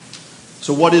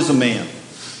So what is a man?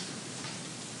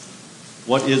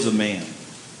 What is a man?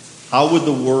 How would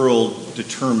the world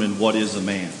determine what is a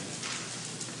man?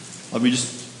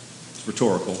 It's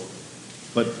rhetorical,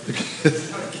 but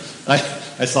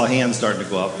I saw hands starting to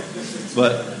go up.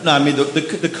 But no,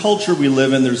 the culture we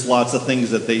live in, there's lots of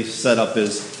things that they set up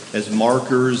as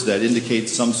markers that indicate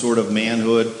some sort of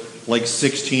manhood, like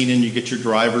 16 and you get your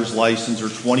driver's license, or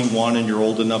 21 and you're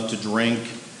old enough to drink,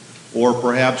 or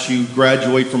perhaps you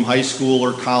graduate from high school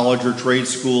or college or trade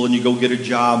school and you go get a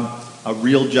job, a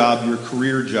real job, your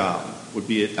career job would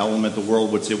be an element the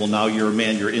world would say, well, now you're a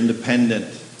man, you're independent.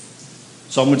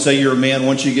 Some would say you're a man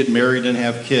once you get married and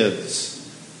have kids.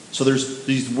 So there's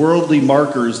these worldly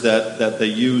markers that they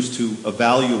use to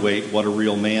evaluate what a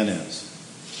real man is.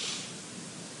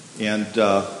 And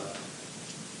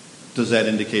does that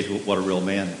indicate what a real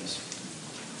man is?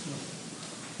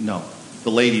 No. The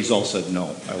ladies all said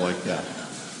no. I like that.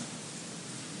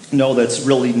 No, that's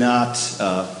really not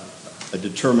a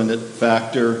determinate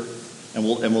factor. And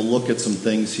we'll look at some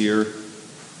things here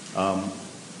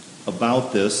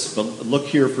about this. But look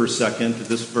here for a second at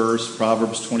this verse,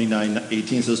 Proverbs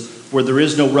 29:18 says, "Where there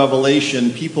is no revelation,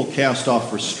 people cast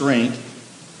off restraint,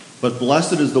 but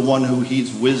blessed is the one who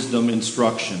heeds wisdom's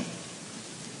instruction."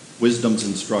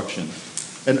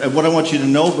 And what I want you to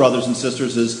know, brothers and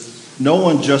sisters, is no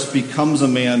one just becomes a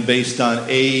man based on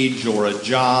age or a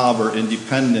job or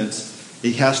independence.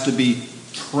 He has to be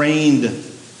trained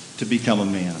to become a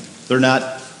man. They're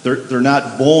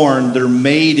not born, they're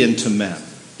made into men.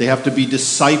 They have to be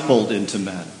discipled into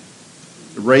men,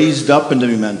 raised up into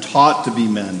men, taught to be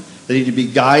men. They need to be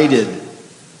guided.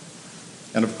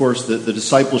 And of course, the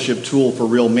discipleship tool for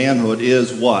real manhood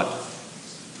is what?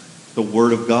 The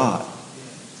Word of God.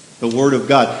 The Word of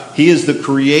God. He is the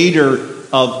creator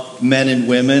of men and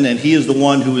women, and He is the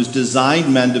one who has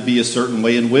designed men to be a certain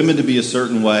way and women to be a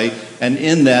certain way. And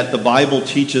in that, the Bible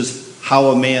teaches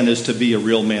how a man is to be a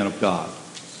real man of God.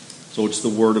 So it's the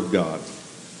Word of God.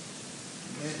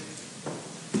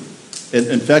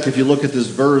 In fact, if you look at this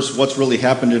verse, what's really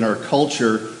happened in our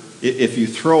culture, if you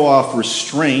throw off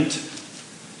restraint,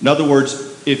 in other words,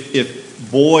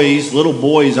 if little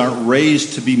boys aren't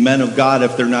raised to be men of God,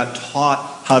 if they're not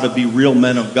taught how to be real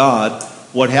men of God,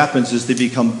 what happens is they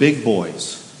become big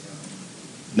boys.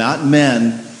 Not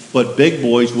men, but big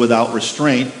boys without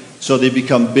restraint, so they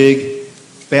become big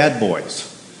bad boys.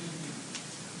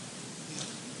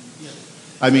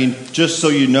 Just so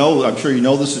you know, I'm sure you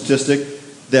know the statistic,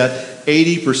 that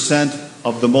 80%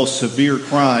 of the most severe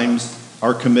crimes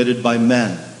are committed by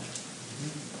men.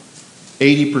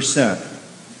 80%.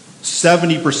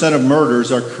 70% of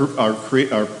murders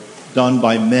are done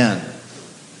by men.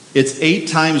 It's 8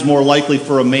 times more likely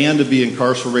for a man to be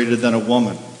incarcerated than a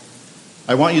woman.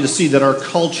 I want you to see that our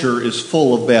culture is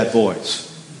full of bad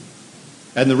boys.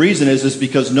 And the reason is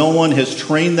because no one has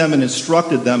trained them and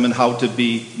instructed them in how to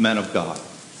be men of God.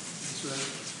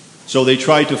 So they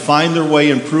try to find their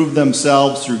way and prove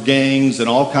themselves through gangs and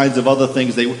all kinds of other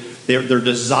things. They're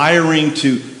desiring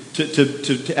to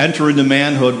enter into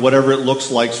manhood, whatever it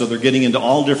looks like. So they're getting into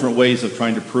all different ways of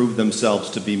trying to prove themselves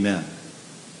to be men.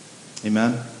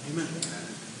 Amen? Amen.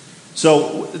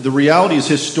 So the reality is,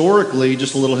 historically,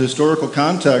 just a little historical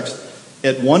context,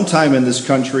 at one time in this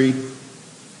country,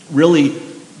 really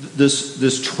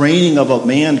this training of a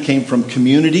man came from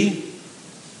community.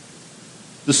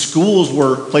 The schools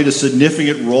played a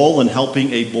significant role in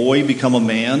helping a boy become a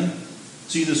man.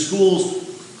 See, the schools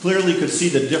clearly could see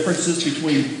the differences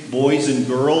between boys and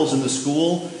girls in the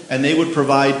school, and they would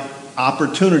provide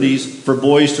opportunities for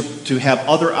boys to have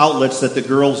other outlets that the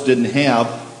girls didn't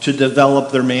have to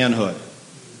develop their manhood.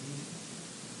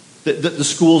 The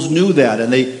schools knew that,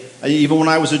 and even when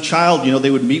I was a child, they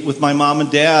would meet with my mom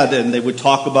and dad, and they would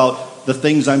talk about the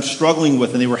things I'm struggling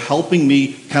with, and they were helping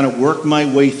me kind of work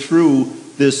my way through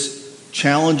this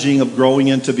challenging of growing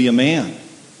into be a man.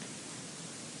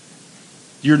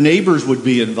 Your neighbors would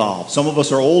be involved. Some of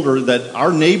us are older that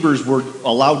our neighbors were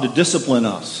allowed to discipline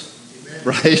us.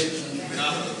 Right?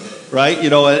 Right?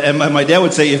 And my dad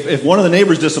would say, if one of the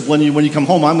neighbors discipline you, when you come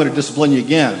home, I'm going to discipline you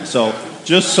again. So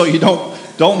just so you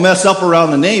don't mess up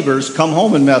around the neighbors, come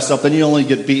home and mess up, then you only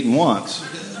get beaten once.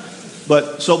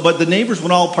 But the neighbors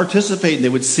would all participate, and they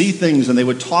would see things, and they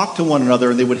would talk to one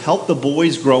another, and they would help the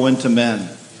boys grow into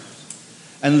men.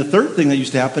 And the third thing that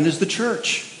used to happen is the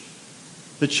church.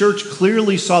 The church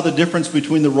clearly saw the difference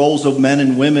between the roles of men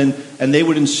and women, and they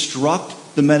would instruct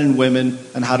the men and women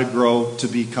on how to grow to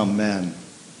become men.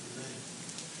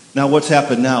 Now, what's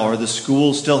happened now? Are the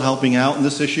schools still helping out in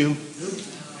this issue?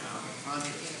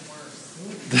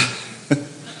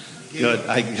 Good.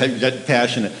 I get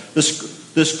passionate.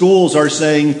 The schools are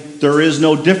saying there is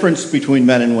no difference between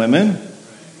men and women,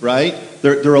 right?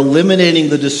 They're eliminating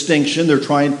the distinction.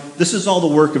 This is all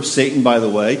the work of Satan, by the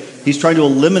way. He's trying to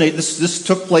eliminate, this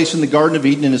took place in the Garden of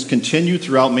Eden and has continued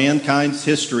throughout mankind's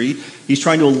history. He's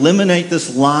trying to eliminate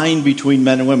this line between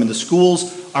men and women. The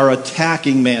schools are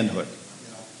attacking manhood.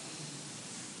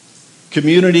 The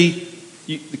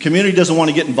community doesn't want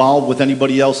to get involved with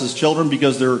anybody else's children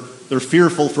because they're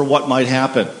fearful for what might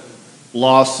happen.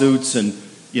 Lawsuits and,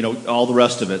 all the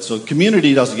rest of it. So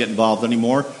community doesn't get involved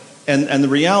anymore. And the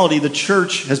reality, the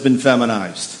church has been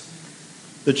feminized.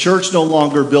 The church no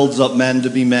longer builds up men to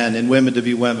be men and women to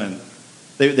be women.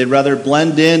 They'd rather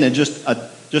blend in and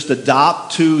just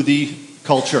adopt to the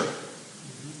culture.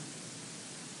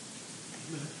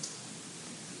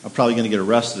 I'm probably going to get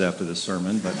arrested after this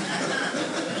sermon,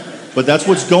 but that's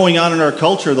what's going on in our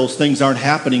culture. Those things aren't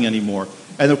happening anymore.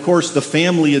 And of course, the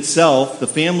family itself,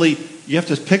 you have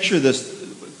to picture this.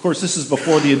 Of course, this is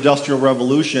before the Industrial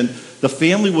Revolution. The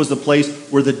family was the place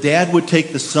where the dad would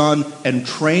take the son and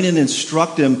train and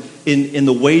instruct him in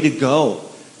the way to go.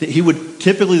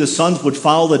 Typically the sons would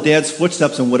follow the dad's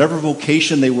footsteps in whatever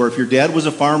vocation they were. If your dad was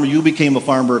a farmer, you became a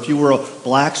farmer. If you were a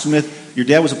blacksmith, your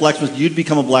dad was a blacksmith, you'd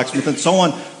become a blacksmith, and so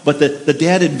on. But the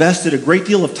dad invested a great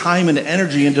deal of time and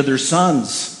energy into their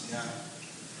sons. Yeah.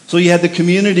 So you had the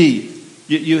community,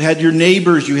 you had your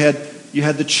neighbors, you had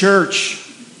the church,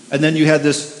 and then you had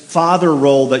this father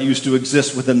role that used to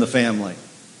exist within the family.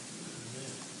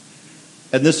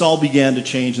 And this all began to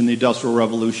change in the Industrial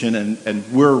Revolution,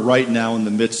 and we're right now in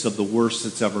the midst of the worst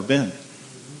it's ever been.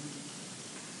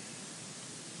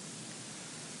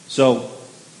 So,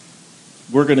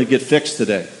 we're going to get fixed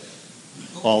today.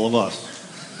 All of us.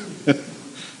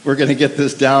 We're going to get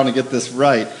this down and get this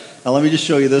right. Now let me just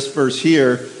show you this verse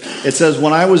here. It says,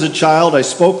 when I was a child, I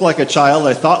spoke like a child,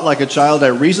 I thought like a child, I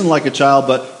reasoned like a child,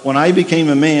 but when I became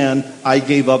a man, I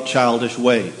gave up childish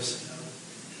ways.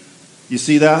 You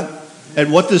see that?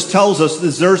 And what this tells us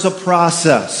is there's a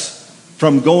process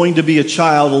from going to be a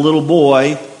child, a little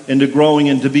boy, into growing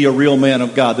into be a real man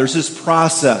of God. There's this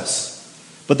process.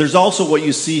 But there's also what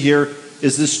you see here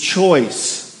is this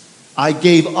choice. I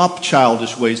gave up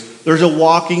childish ways. There's a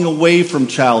walking away from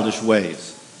childish ways.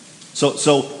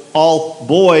 So all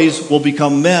boys will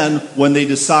become men when they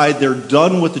decide they're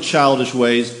done with the childish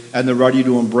ways and they're ready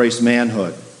to embrace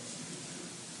manhood.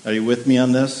 Are you with me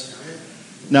on this?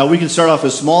 Now, we can start off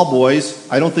as small boys.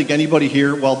 I don't think anybody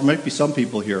here, well, there might be some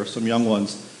people here, some young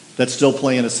ones, that still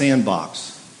play in a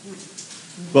sandbox.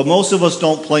 But most of us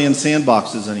don't play in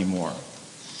sandboxes anymore.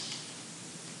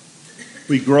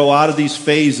 We grow out of these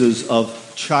phases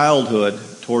of childhood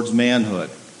towards manhood.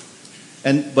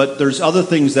 But there's other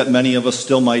things that many of us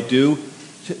still might do.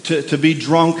 To be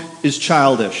drunk is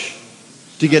childish.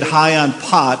 To get high on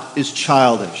pot is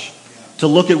childish. To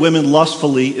look at women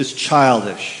lustfully is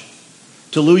childish.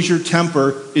 To lose your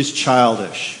temper is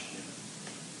childish.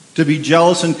 To be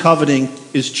jealous and coveting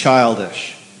is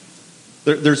childish.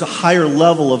 There's a higher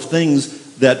level of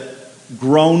things that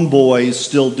grown boys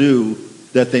still do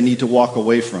that they need to walk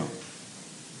away from.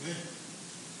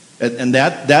 And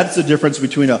that's the difference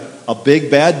between a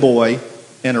big bad boy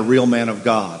and a real man of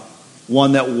God.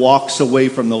 One that walks away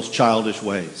from those childish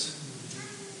ways.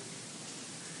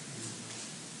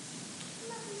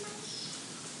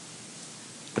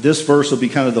 This verse will be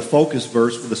kind of the focus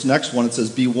verse for this next one. It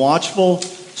says, be watchful,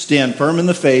 stand firm in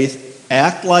the faith,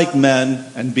 act like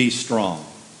men, and be strong.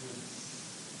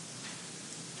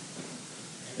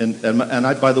 And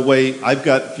I, by the way, I've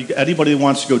got, if anybody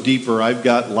wants to go deeper, I've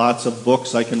got lots of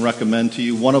books I can recommend to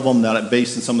you. One of them that I'm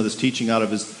basing some of this teaching out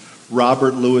of is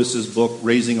Robert Lewis's book,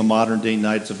 Raising a Modern Day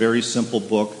Knight. It's a very simple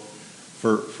book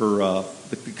for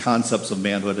the concepts of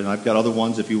manhood. And I've got other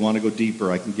ones. If you want to go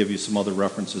deeper, I can give you some other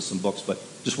references, some books. But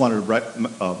just wanted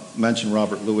to mention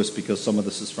Robert Lewis because some of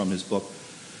this is from his book.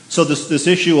 So this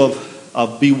issue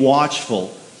of be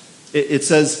watchful, it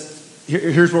says,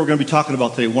 here's what we're going to be talking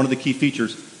about today. One of the key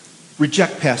features,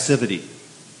 reject passivity.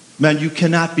 Men, you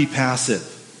cannot be passive.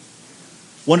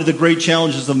 One of the great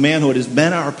challenges of manhood is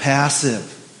men are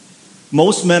passive.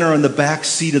 Most men are in the back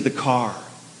seat of the car.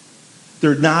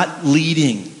 They're not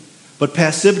leading. But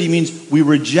passivity means we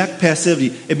reject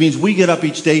passivity. It means we get up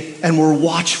each day and we're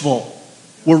watchful.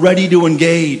 We're ready to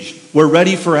engage. We're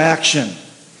ready for action.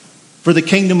 For the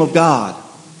kingdom of God.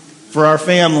 For our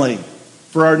family.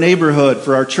 For our neighborhood.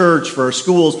 For our church. For our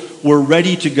schools. We're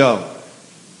ready to go.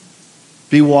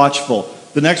 Be watchful.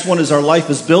 The next one is our life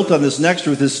is built on this next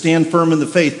truth is stand firm in the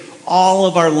faith. All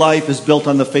of our life is built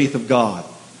on the faith of God.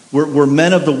 We're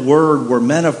men of the Word. We're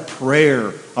men of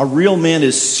prayer. A real man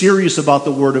is serious about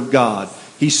the Word of God.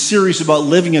 He's serious about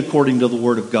living according to the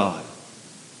Word of God.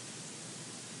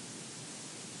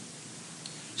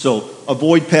 So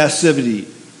avoid passivity.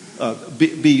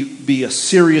 Be a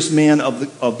serious man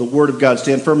of the Word of God.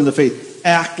 Stand firm in the faith.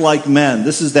 Act like men.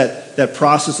 This is that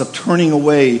process of turning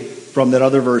away from that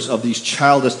other verse of these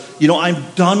childish. I'm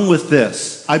done with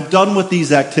this. I'm done with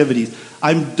these activities.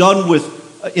 I'm done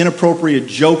with inappropriate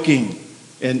joking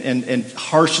and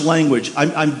harsh language.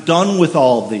 I'm done with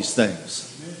all of these things.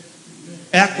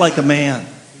 Act like a man.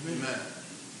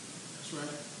 That's right.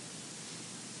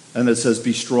 And it says,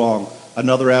 be strong.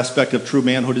 Another aspect of true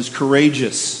manhood is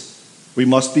courageous. We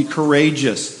must be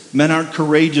courageous. Men aren't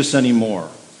courageous anymore.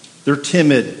 They're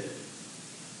timid.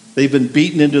 They've been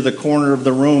beaten into the corner of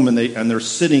the room and they're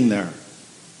sitting there.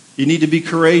 You need to be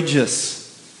courageous.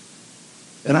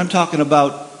 And I'm talking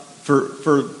about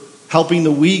for helping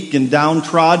the weak and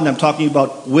downtrodden. I'm talking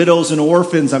about widows and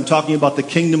orphans. I'm talking about the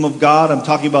kingdom of God. I'm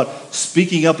talking about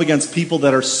speaking up against people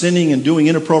that are sinning and doing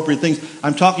inappropriate things.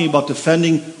 I'm talking about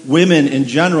defending women in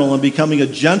general and becoming a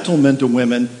gentleman to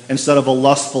women instead of a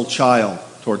lustful child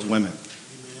towards women.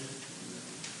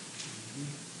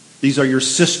 These are your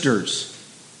sisters.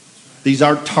 These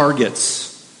are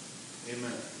targets.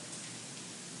 Amen.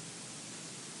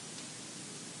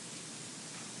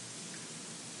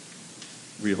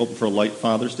 Were you hoping for a light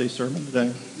Father's Day sermon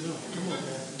today?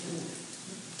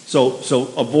 So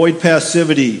avoid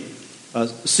passivity.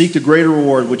 Seek the greater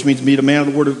reward, which means be a man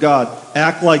of the Word of God.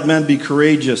 Act like men. Be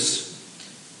courageous.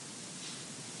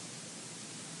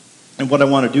 And what I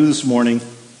want to do this morning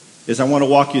is I want to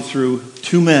walk you through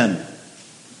two men.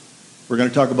 We're going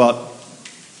to talk about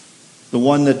the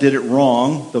one that did it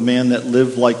wrong, the man that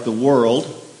lived like the world,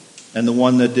 and the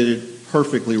one that did it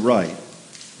perfectly right.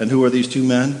 And who are these two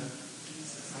men?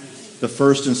 The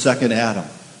first and second Adam.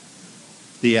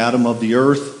 The Adam of the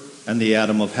earth and the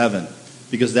Adam of heaven.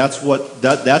 Because that's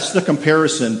the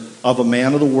comparison of a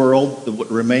man of the world that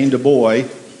remained a boy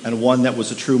and one that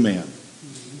was a true man.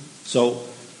 So,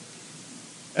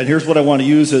 and here's what I want to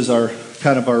use as our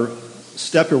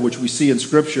step here, which we see in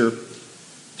Scripture.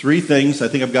 Three things. I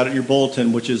think I've got it in your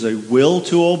bulletin, which is a will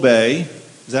to obey.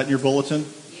 Is that in your bulletin?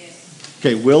 Yes.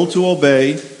 Okay, will to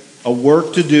obey, a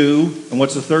work to do, and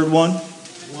what's the third one?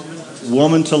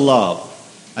 Woman to love.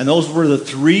 And those were the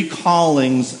three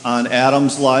callings on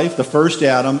Adam's life, the first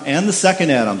Adam and the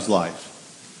second Adam's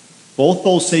life. Both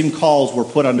those same calls were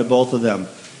put onto both of them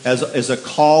as a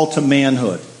call to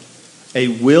manhood. A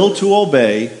will to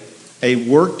obey, a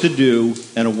work to do,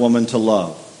 and a woman to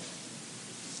love.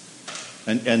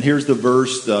 And here's the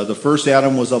verse. The first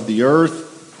Adam was of the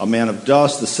earth, a man of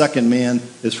dust. The second man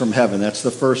is from heaven. That's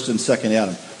the first and second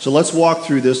Adam. So let's walk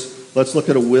through this. Let's look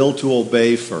at a will to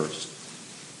obey first.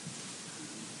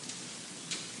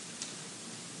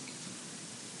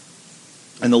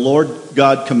 And the Lord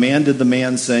God commanded the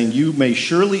man, saying, you may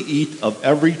surely eat of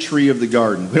every tree of the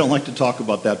garden. We don't like to talk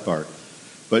about that part.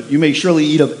 But you may surely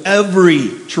eat of every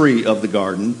tree of the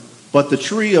garden. But the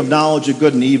tree of knowledge of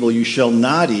good and evil you shall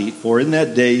not eat, for in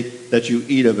that day that you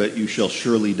eat of it you shall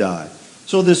surely die.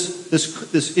 So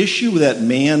this issue that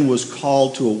man was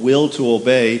called to a will to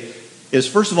obey is,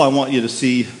 first of all, I want you to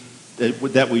see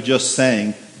that we just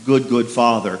sang, Good, Good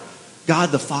Father.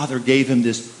 God the Father gave him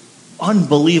this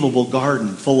unbelievable garden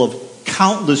full of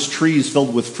countless trees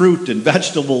filled with fruit and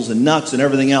vegetables and nuts and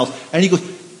everything else. And he goes,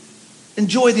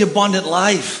 enjoy the abundant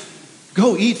life.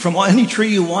 Go eat from any tree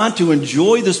you want to.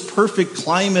 Enjoy this perfect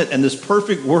climate and this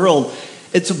perfect world.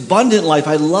 It's abundant life.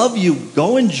 I love you.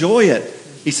 Go enjoy it.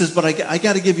 He says, but I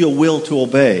got to give you a will to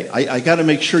obey. I got to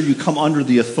make sure you come under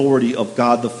the authority of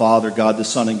God the Father, God the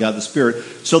Son, and God the Spirit.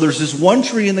 So there's this one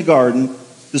tree in the garden,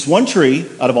 this one tree,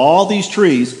 out of all these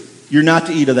trees, you're not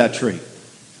to eat of that tree.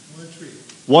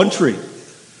 One tree.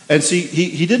 And see,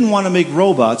 he didn't want to make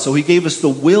robots, so he gave us the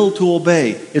will to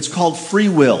obey. It's called free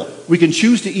will. We can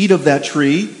choose to eat of that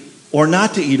tree or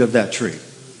not to eat of that tree.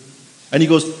 And he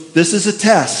goes, this is a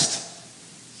test.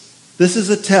 This is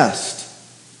a test.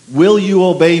 Will you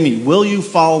obey me? Will you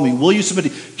follow me? Will you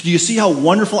submit? Do you see how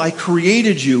wonderful I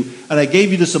created you and I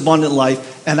gave you this abundant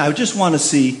life? And I just want to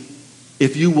see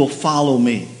if you will follow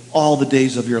me all the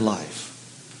days of your life.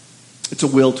 It's a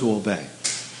will to obey.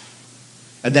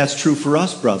 And that's true for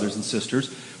us, brothers and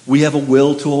sisters. We have a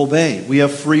will to obey. We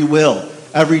have free will.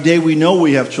 Every day we know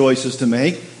we have choices to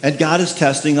make, and God is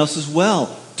testing us as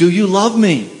well. Do you love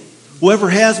me? Whoever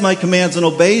has my commands and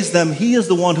obeys them, he is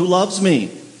the one who loves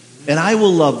me. And I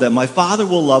will love them. My Father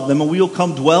will love them, and we will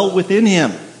come dwell within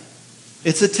him.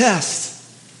 It's a test.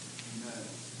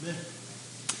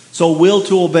 So will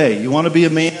to obey. You want to be a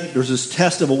man? There's this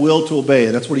test of a will to obey,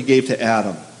 and that's what he gave to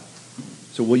Adam.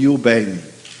 So will you obey me?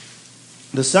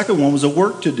 The second one was a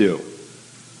work to do.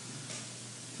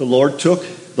 The Lord took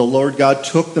the Lord God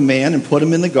took the man and put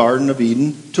him in the Garden of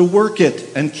Eden to work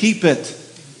it and keep it.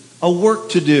 A work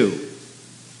to do.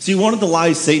 See, one of the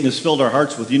lies Satan has filled our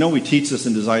hearts with, we teach this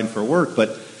in Design for Work,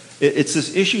 but it's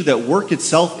this issue that work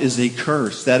itself is a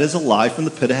curse. That is a lie from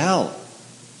the pit of hell.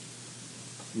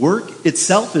 Work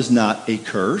itself is not a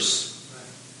curse,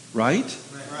 right?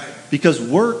 Because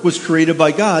work was created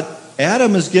by God.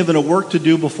 Adam is given a work to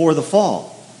do before the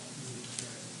fall.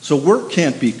 So work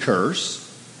can't be cursed.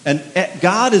 And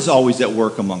God is always at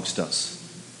work amongst us.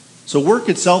 So work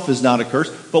itself is not a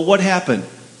curse. But what happened?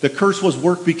 The curse was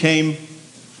work became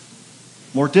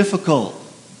more difficult,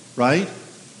 right?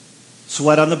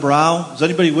 Sweat on the brow. Is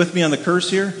anybody with me on the curse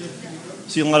here?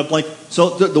 See a lot of blank. So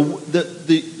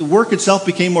the work itself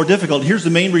became more difficult. Here's the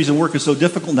main reason work is so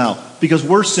difficult now. Because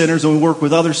we're sinners and we work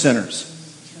with other sinners.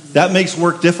 That makes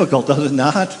work difficult, does it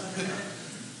not?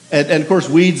 And of course,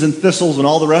 weeds and thistles and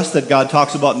all the rest that God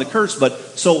talks about in the curse.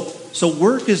 But so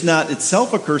work is not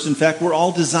itself a curse. In fact, we're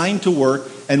all designed to work.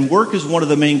 And work is one of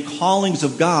the main callings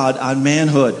of God on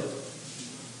manhood.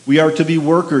 We are to be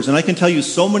workers. And I can tell you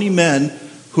so many men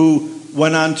who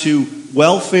went on to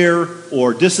welfare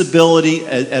or disability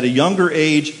at a younger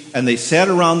age, and they sat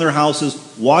around their houses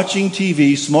watching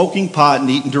TV, smoking pot, and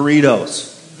eating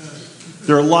Doritos.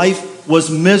 Their life was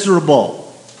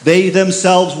miserable. They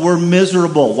themselves were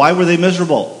miserable. Why were they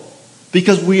miserable?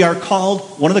 Because we are called,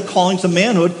 one of the callings of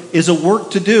manhood is a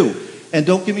work to do. And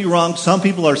don't get me wrong, some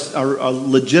people are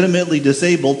legitimately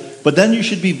disabled, but then you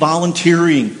should be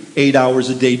volunteering 8 hours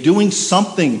a day, doing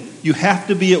something. You have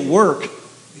to be at work.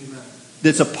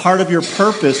 That's a part of your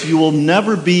purpose. You will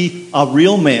never be a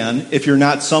real man if you're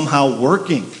not somehow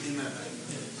working. Amen.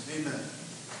 Amen.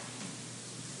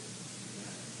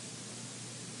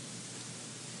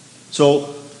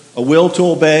 So, a will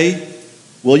to obey.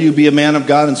 Will you be a man of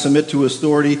God and submit to his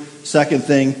authority? Second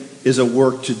thing is a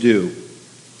work to do.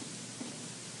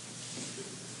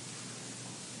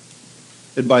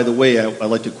 And by the way, I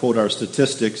like to quote our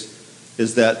statistics,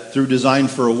 is that through Design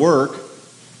for a Work,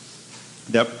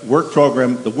 the work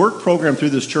program through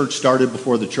this church started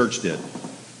before the church did.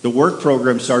 The work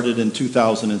program started in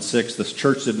 2006. The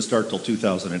church didn't start till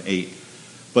 2008.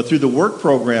 But through the work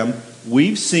program,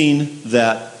 we've seen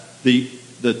that the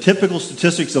typical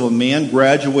statistics of a man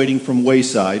graduating from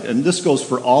Wayside, and this goes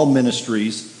for all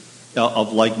ministries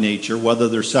of like nature, whether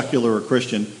they're secular or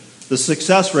Christian, the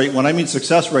success rate, when I mean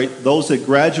success rate, those that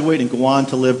graduate and go on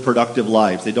to live productive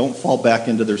lives, they don't fall back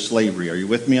into their slavery. Are you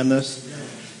with me on this?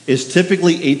 Is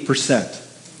typically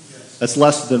 8%. That's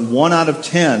less than 1 out of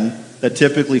 10 that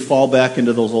typically fall back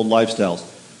into those old lifestyles.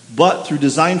 But through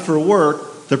Design for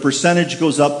Work, the percentage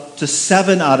goes up to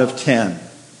 7 out of 10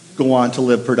 go on to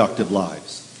live productive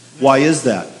lives. Why is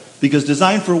that? Because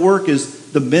Design for Work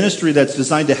is the ministry that's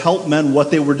designed to help men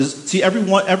what they were. See,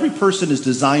 every person is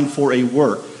designed for a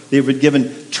work. They've been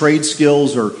given trade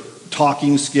skills or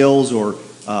talking skills or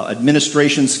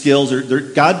administration skills.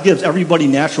 God gives everybody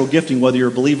natural gifting, whether you're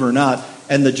a believer or not.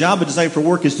 And the job of Design for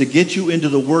Work is to get you into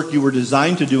the work you were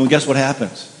designed to do. And guess what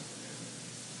happens?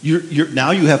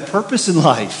 Now you have purpose in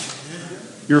life.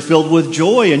 You're filled with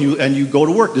joy and you go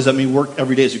to work. Does that mean work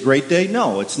every day is a great day?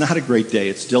 No, it's not a great day.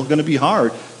 It's still going to be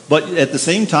hard. But at the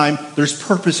same time, there's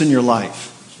purpose in your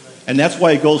life. And that's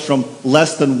why it goes from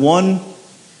less than 1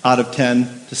 out of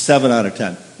 10 to 7 out of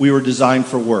 10. We were designed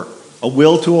for work. A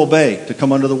will to obey, to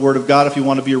come under the Word of God if you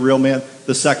want to be a real man.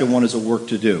 The second one is a work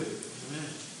to do.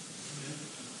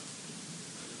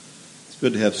 It's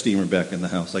good to have Steamer back in the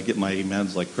house. I get my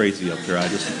amens like crazy up there.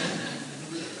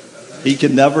 He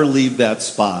can never leave that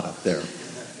spot up there.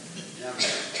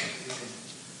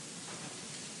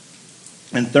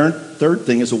 And third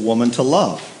thing is a woman to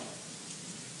love.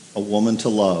 A woman to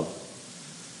love.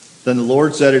 Then the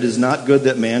Lord said, "It is not good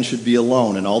that man should be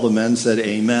alone." And all the men said,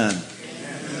 "Amen."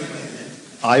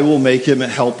 I will make him a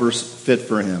helper fit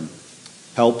for him.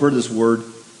 Helper, this word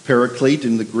paraclete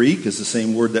in the Greek, is the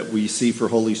same word that we see for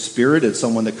Holy Spirit. It's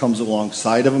someone that comes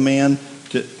alongside of a man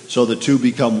so the two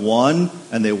become one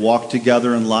and they walk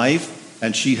together in life.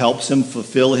 And she helps him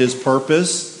fulfill his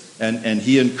purpose and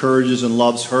he encourages and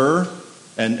loves her.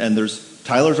 And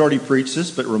Tyler's already preached this,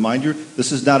 but remind you,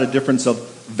 this is not a difference of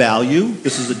value.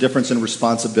 This is a difference in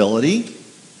responsibility,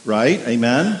 right?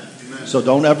 Amen? So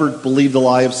don't ever believe the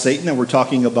lie of Satan that we're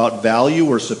talking about value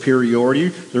or superiority.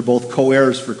 They're both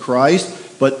co-heirs for Christ.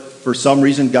 But for some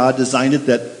reason, God designed it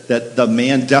that the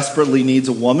man desperately needs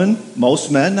a woman. Most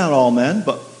men, not all men,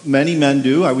 but many men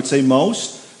do. I would say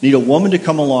most need a woman to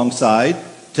come alongside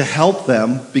to help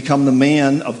them become the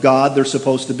man of God they're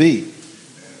supposed to be.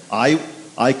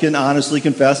 I can honestly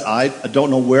confess, I don't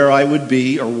know where I would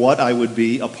be or what I would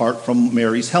be apart from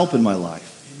Mary's help in my life.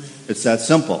 It's that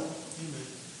simple.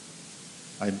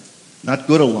 I'm not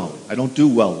good alone. I don't do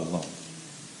well alone.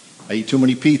 I eat too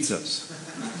many pizzas.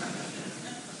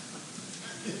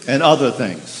 And other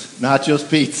things, not just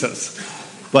pizzas.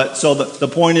 But so the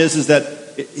point is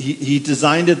that he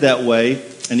designed it that way,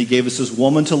 and he gave us this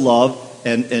woman to love,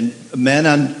 and men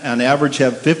on average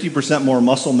have 50% more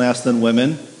muscle mass than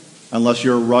women, unless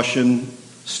you're a Russian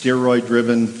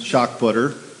steroid-driven shock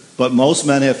putter. But most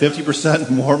men have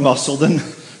 50% more muscle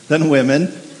than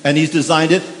women, and he's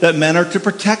designed it that men are to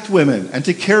protect women and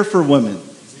to care for women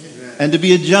and to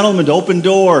be a gentleman, to open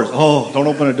doors. Oh, don't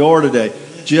open a door today.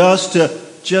 Just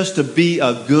to be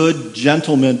a good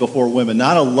gentleman before women,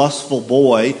 not a lustful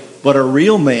boy, but a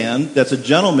real man that's a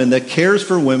gentleman that cares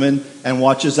for women and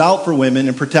watches out for women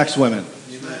and protects women.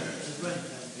 Amen.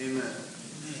 Amen.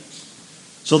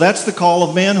 So that's the call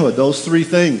of manhood, those three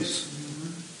things.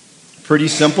 Pretty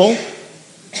simple.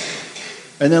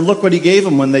 And then look what he gave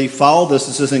them when they followed this.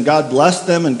 It says, and God blessed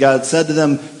them, and God said to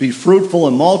them, be fruitful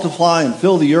and multiply and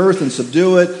fill the earth and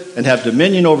subdue it and have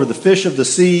dominion over the fish of the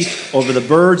sea, over the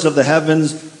birds of the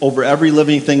heavens, over every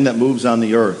living thing that moves on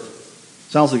the earth.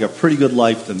 Sounds like a pretty good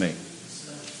life to me.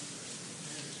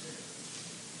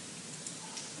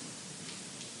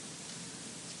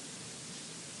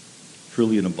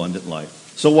 Truly an abundant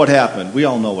life. So what happened? We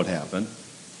all know what happened.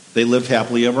 They lived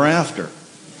happily ever after.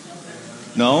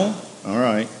 No? All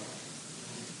right.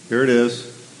 Here it is.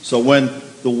 So when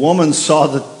the woman saw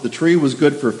that the tree was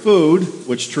good for food,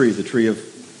 which tree? The tree of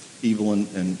evil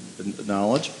and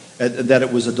knowledge. And that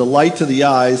it was a delight to the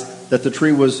eyes, that the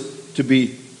tree was to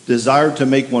be desired to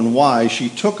make one wise, she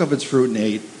took of its fruit and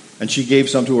ate, and she gave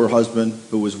some to her husband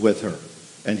who was with her,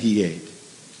 and he ate.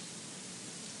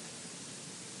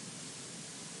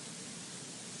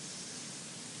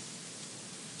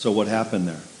 So what happened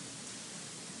there?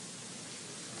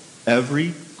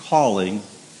 Every calling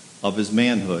of his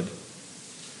manhood,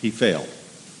 he failed.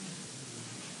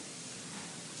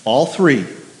 All three.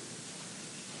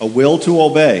 A will to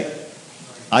obey.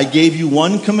 I gave you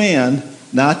one command,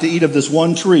 not to eat of this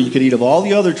one tree. You could eat of all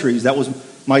the other trees. That was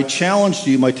my challenge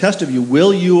to you, my test of you.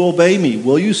 Will you obey me?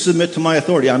 Will you submit to my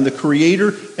authority? I'm the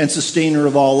creator and sustainer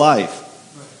of all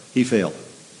life. He failed.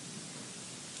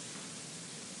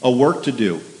 A work to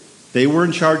do. They were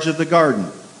in charge of the garden.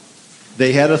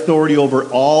 They had authority over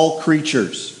all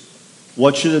creatures.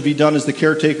 What should it be done as the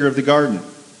caretaker of the garden?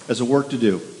 As a work to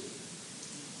do.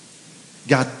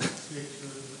 God,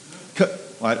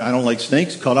 I don't like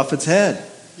snakes. Cut off its head.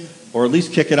 Or at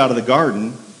least kick it out of the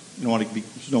garden. You don't want to be,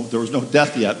 there was no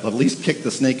death yet, but at least kick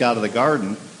the snake out of the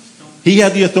garden. He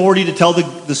had the authority to tell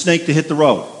the snake to hit the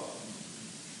road.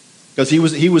 Because he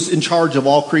was in charge of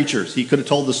all creatures. He could have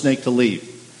told the snake to leave.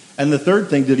 And the third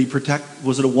thing, did he protect?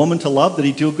 Was it a woman to love? Did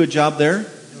he do a good job there?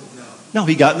 No,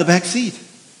 he got in the back seat.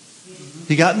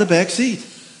 He got in the back seat.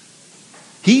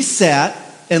 He sat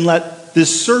and let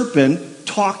this serpent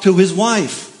talk to his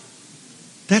wife.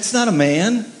 That's not a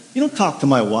man. You don't talk to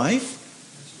my wife.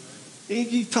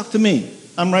 You talk to me.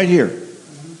 I'm right here.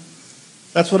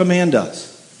 That's what a man does.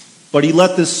 But he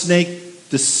let this snake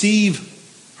deceive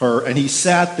her, and he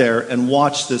sat there and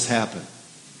watched this happen.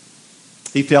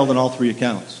 He failed on all three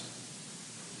accounts.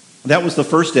 That was the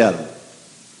first Adam.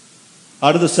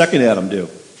 How did the second Adam do?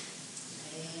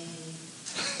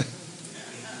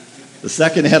 The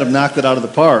second Adam knocked it out of the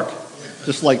park,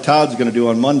 just like Todd's going to do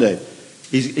on Monday.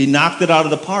 He knocked it out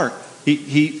of the park.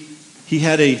 He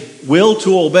had a will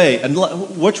to obey. And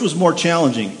which was more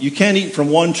challenging? You can't eat from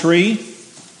one tree.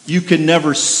 You can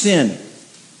never sin.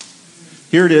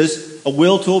 Here it is, a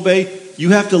will to obey. You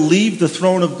have to leave the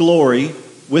throne of glory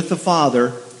with the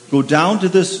Father, go down to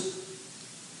this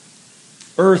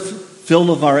earth filled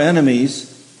with our enemies,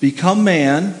 become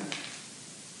man,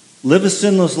 live a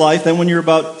sinless life. Then when you're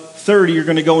about 30, you're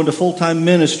going to go into full-time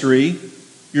ministry.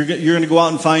 You're going to go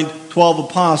out and find 12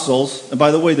 apostles. And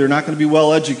by the way, they're not going to be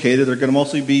well educated. They're going to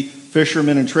mostly be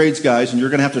fishermen and trades guys, and you're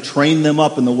going to have to train them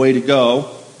up in the way to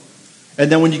go.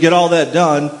 And then when you get all that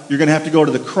done, you're going to have to go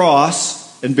to the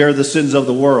cross and bear the sins of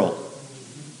the world.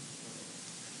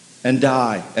 And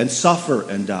die, and suffer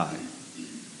and die.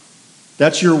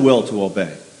 That's your will to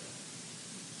obey.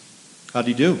 How do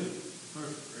you do?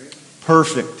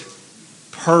 Perfect.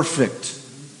 Perfect.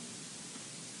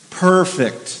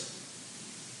 Perfect.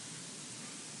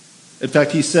 In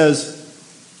fact, he says,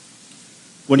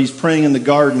 when he's praying in the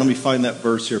garden, let me find that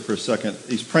verse here for a second.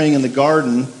 He's praying in the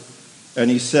garden, and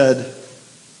he said,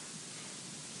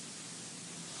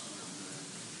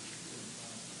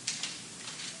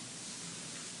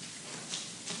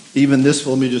 even this,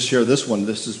 let me just share this one.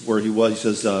 This is where he was.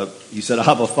 He said,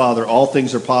 Abba, Father, all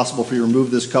things are possible for you.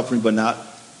 Remove this cup from me, but not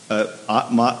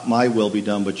my will be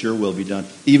done, but your will be done.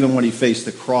 Even when he faced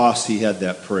the cross, he had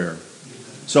that prayer.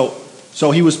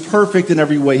 So he was perfect in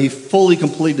every way. He fully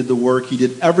completed the work. He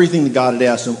did everything that God had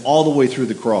asked him all the way through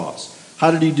the cross.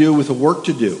 How did he do with the work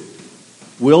to do?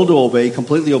 Will to obey,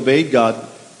 completely obeyed God.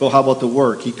 But how about the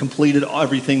work? He completed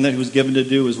everything that he was given to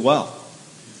do as well.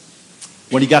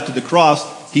 When he got to the cross,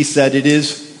 he said, "It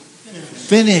is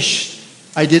finished.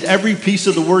 I did every piece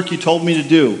of the work you told me to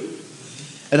do."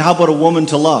 And how about a woman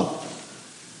to love?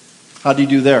 How did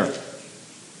he do there?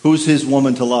 Who's his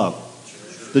woman to love?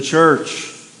 The church.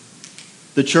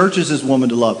 The church is his woman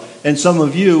to love. And some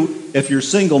of you, if you're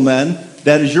single men,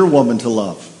 that is your woman to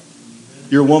love.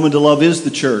 Your woman to love is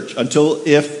the church.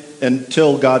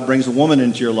 Until God brings a woman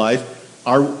into your life,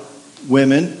 our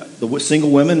women, the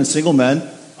single women and single men,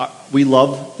 we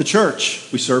love the church.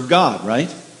 We serve God, right?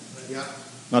 Yeah. I'm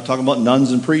not talking about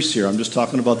nuns and priests here. I'm just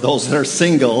talking about those that are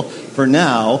single for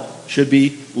now should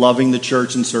be loving the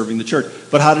church and serving the church.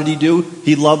 But how did he do?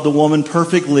 He loved the woman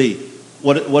perfectly.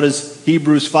 What does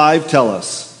Hebrews 5 tell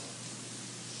us?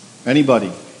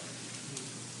 Anybody?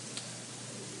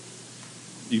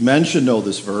 You men should know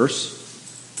this verse.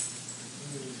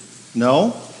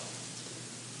 No?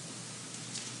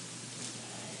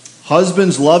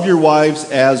 Husbands, love your wives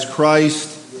as Christ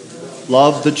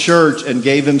loved the church and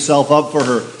gave himself up for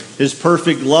her. His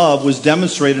perfect love was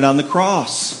demonstrated on the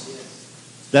cross.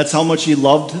 That's how much he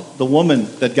loved the woman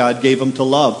that God gave him to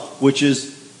love, which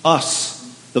is us,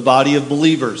 the body of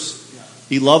believers.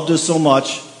 He loved us so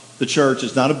much. The church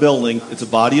is not a building, it's a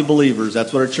body of believers.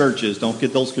 That's what a church is. Don't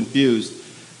get those confused.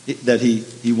 That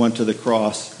he went to the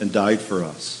cross and died for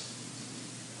us.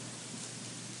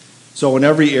 So in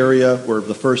every area where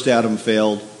the first Adam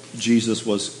failed, Jesus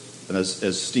was,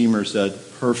 as Steamer said,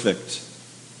 perfect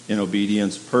in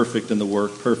obedience, perfect in the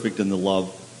work, perfect in the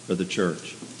love for the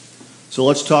church. So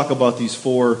let's talk about these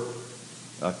four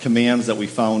commands that we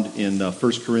found in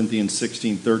 1 Corinthians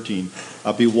 16:13.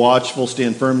 Be watchful,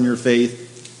 stand firm in your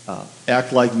faith,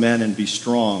 act like men, and be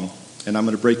strong. And I'm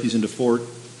going to break these into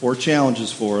four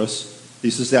challenges for us.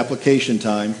 This is application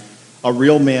time. A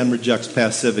real man rejects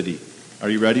passivity. Are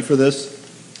you ready for this?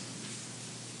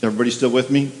 Everybody still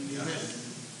with me? Yes.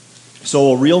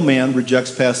 So a real man rejects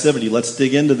passivity. Let's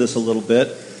dig into this a little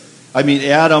bit. I mean,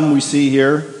 Adam, we see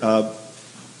here,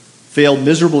 failed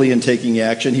miserably in taking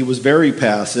action. He was very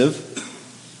passive.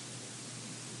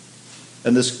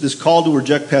 And this call to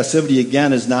reject passivity,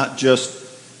 again, is not just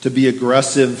to be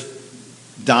aggressive,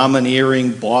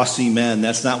 domineering, bossy men.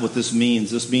 That's not what this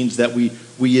means. This means that we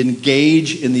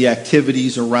engage in the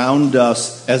activities around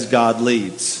us as God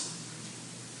leads.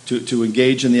 To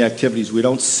engage in the activities. We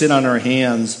don't sit on our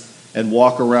hands and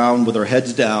walk around with our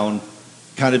heads down,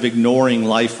 kind of ignoring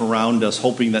life around us,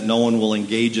 hoping that no one will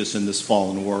engage us in this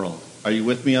fallen world. Are you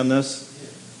with me on this?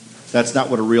 That's not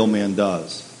what a real man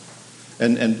does.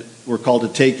 And we're called to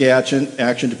take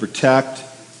action to protect.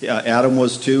 Adam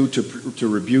was too, to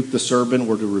rebuke the serpent,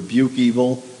 or to rebuke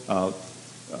evil,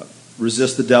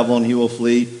 resist the devil and he will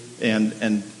flee,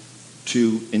 and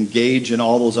to engage in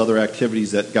all those other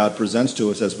activities that God presents to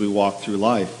us as we walk through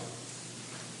life.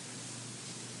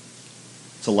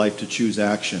 It's a life to choose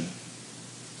action.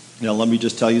 Now let me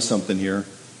just tell you something here.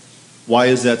 Why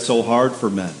is that so hard for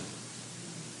men?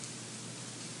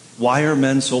 Why are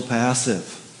men so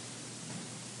passive?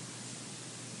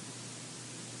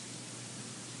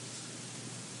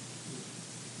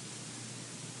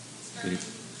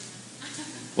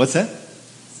 What's that?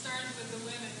 Started with the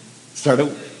women.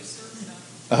 Started.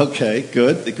 Okay,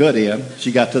 good, Ann.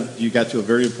 You got to a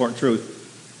very important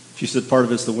truth. She said part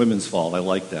of it's the women's fault. I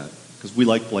like that because we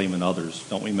like blaming others,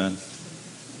 don't we, men?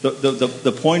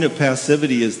 The point of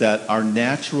passivity is that our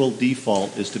natural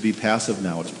default is to be passive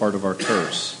now. It's part of our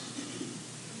curse.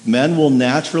 Men will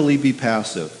naturally be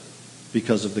passive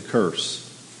because of the curse.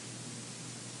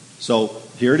 So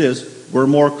here it is. We're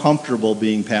more comfortable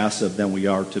being passive than we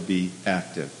are to be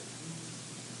active.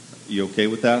 You okay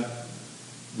with that?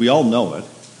 We all know it.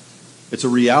 It's a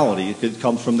reality. It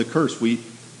comes from the curse. We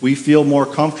feel more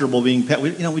comfortable being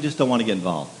passive. We just don't want to get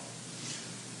involved.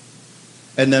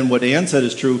 And then what Ann said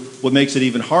is true. What makes it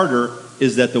even harder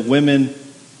is that the women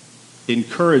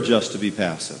encourage us to be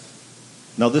passive.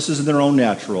 Now, this is in their own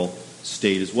natural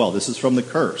state as well. This is from the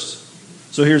curse.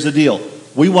 So here's the deal.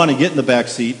 We want to get in the back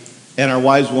seat, and our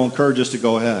wives will encourage us to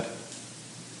go ahead.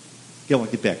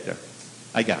 Get back there.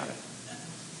 I got it.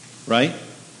 Right?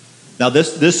 Now,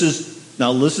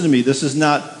 now listen to me. This is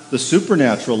not the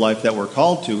supernatural life that we're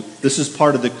called to. This is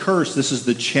part of the curse. This is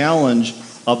the challenge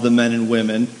of the men and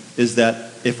women, is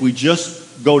that if we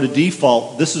just go to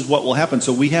default, this is what will happen.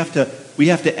 So we have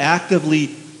to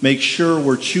actively make sure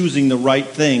we're choosing the right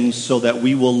things so that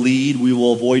we will lead, we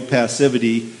will avoid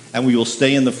passivity, and we will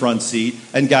stay in the front seat.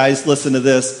 And guys, listen to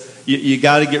this. You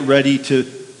got to get ready to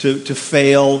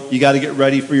fail. You got to get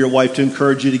ready for your wife to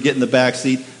encourage you to get in the back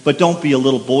seat. But don't be a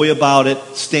little boy about it.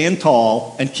 Stand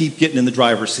tall and keep getting in the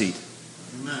driver's seat.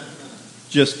 Amen.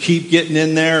 Just keep getting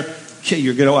in there.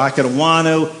 You're not going to want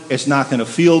to. It's not going to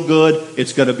feel good.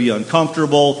 It's going to be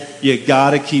uncomfortable. You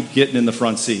got to keep getting in the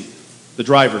front seat, the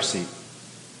driver's seat.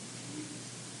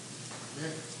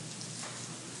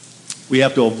 We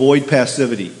have to avoid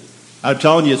passivity. I'm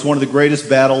telling you, it's one of the greatest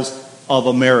battles of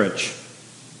a marriage.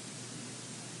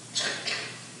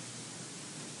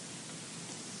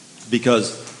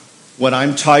 Because when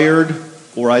I'm tired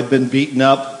or I've been beaten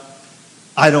up,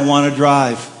 I don't want to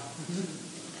drive.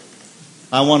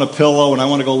 I want a pillow and I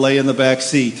want to go lay in the back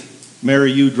seat.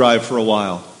 Mary, you drive for a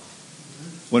while.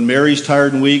 When Mary's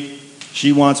tired and weak,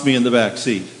 she wants me in the back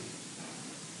seat.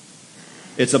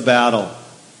 It's a battle.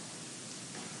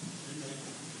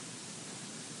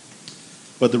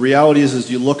 But the reality is,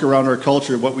 as you look around our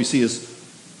culture, what we see is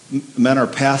men are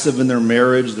passive in their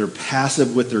marriage, they're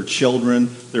passive with their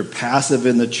children, they're passive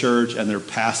in the church, and they're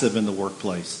passive in the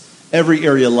workplace. Every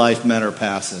area of life, men are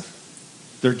passive.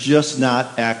 They're just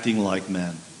not acting like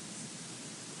men.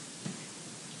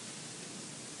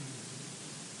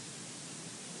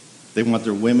 They want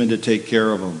their women to take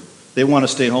care of them. They want to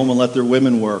stay home and let their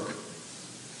women work.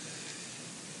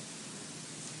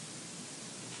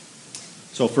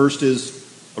 So first is,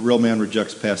 a real man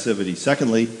rejects passivity.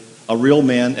 Secondly, a real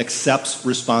man accepts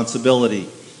responsibility.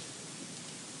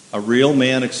 A real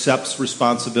man accepts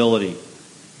responsibility.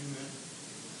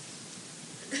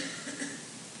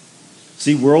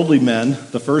 See, worldly men,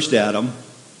 the first Adam,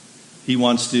 he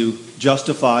wants to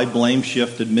justify, blame,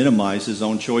 shift, and minimize his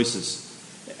own choices.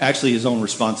 Actually, his own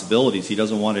responsibilities. He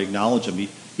doesn't want to acknowledge them.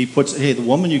 He puts, hey, the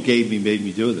woman you gave me made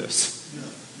me do this.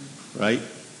 Right?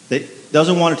 He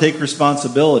doesn't want to take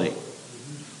responsibility.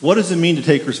 What does it mean to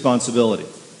take responsibility?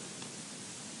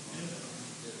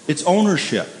 It's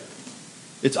ownership.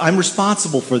 I'm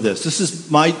responsible for this. This is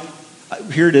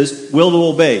here it is, will to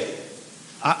obey.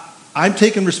 I'm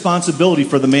taking responsibility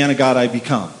for the man of God I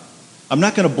become. I'm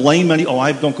not going to blame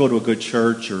I don't go to a good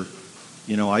church, or,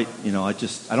 I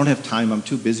don't have time. I'm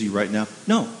too busy right now.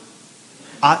 No.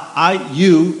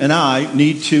 You and I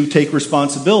need to take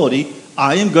responsibility.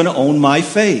 I am going to own my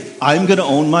faith. I'm going to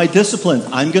own my discipline.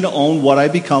 I'm going to own what I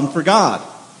become for God.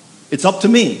 It's up to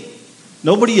me.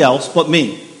 Nobody else but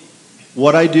me.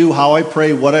 What I do, how I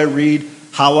pray, what I read,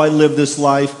 how I live this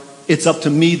life, it's up to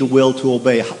me, the will to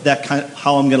obey.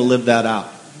 How I'm going to live that out.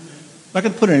 I'm not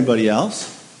going to put anybody else.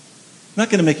 I'm not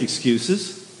going to make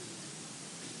excuses.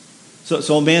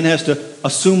 So a man has to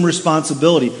assume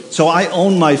responsibility. So I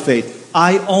own my faith.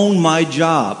 I own my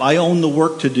job. I own the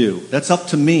work to do. That's up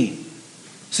to me.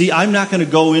 See, I'm not going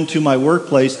to go into my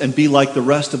workplace and be like the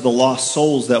rest of the lost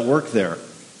souls that work there.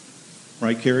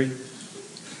 Right, Carrie?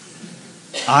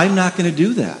 I'm not going to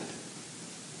do that.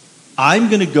 I'm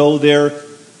going to go there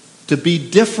to be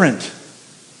different,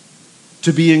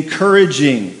 to be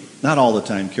encouraging. Not all the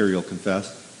time, Carrie will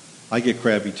confess. I get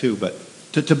crabby too, but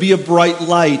to be a bright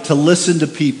light, to listen to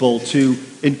people, to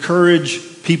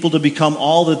encourage people to become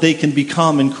all that they can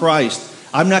become in Christ.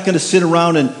 I'm not going to sit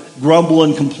around and grumble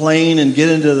and complain and get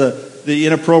into the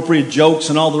inappropriate jokes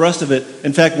and all the rest of it.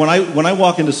 In fact, when I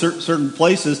walk into certain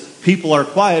places, people are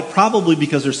quiet, probably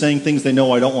because they're saying things they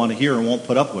know I don't want to hear and won't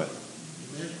put up with.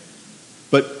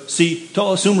 But see,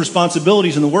 to assume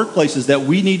responsibilities in the workplace is that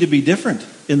we need to be different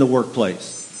in the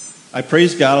workplace. I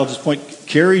praise God. I'll just point.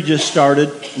 Carrie just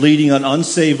started leading an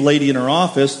unsaved lady in her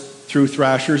office through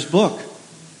Thrasher's book.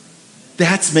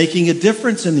 That's making a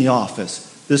difference in the office.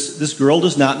 This girl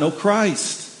does not know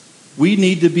Christ. We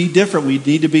need to be different. We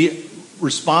need to be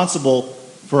responsible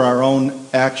for our own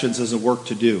actions as a work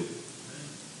to do.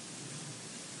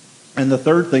 And the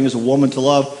third thing is a woman to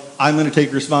love. I'm going to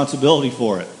take responsibility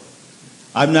for it.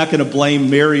 I'm not going to blame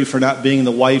Mary for not being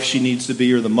the wife she needs to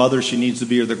be, or the mother she needs to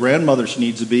be, or the grandmother she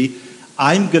needs to be.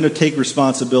 I'm going to take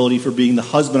responsibility for being the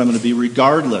husband I'm going to be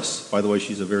regardless. By the way,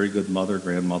 she's a very good mother,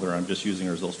 grandmother. I'm just using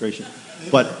her as illustration.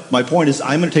 But my point is,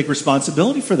 I'm going to take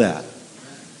responsibility for that.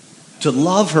 To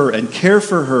love her and care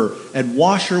for her and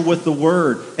wash her with the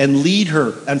word and lead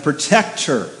her and protect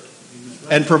her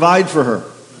and provide for her.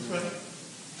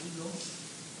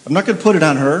 I'm not going to put it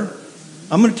on her.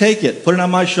 I'm going to take it, put it on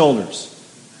my shoulders.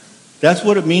 That's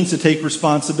what it means to take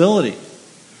responsibility.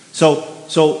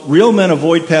 So real men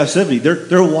avoid passivity.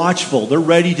 They're watchful. They're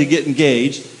ready to get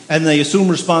engaged, and they assume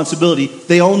responsibility.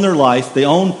 They own their life. They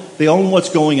own what's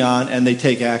going on, and they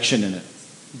take action in it.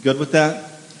 You good with that?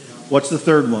 What's the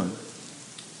third one?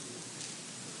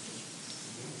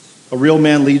 A real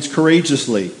man leads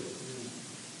courageously.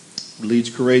 Leads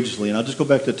courageously. And I'll just go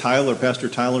back to Pastor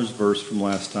Tyler's verse from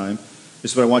last time.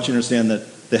 This is what I want you to understand,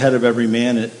 that the head of every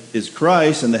man is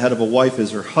Christ, and the head of a wife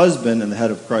is her husband, and the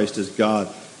head of Christ is God.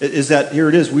 Here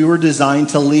it is. We were designed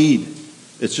to lead.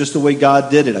 It's just the way God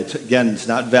did it. Again, it's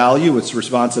not value, it's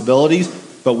responsibilities,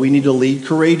 but we need to lead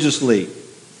courageously.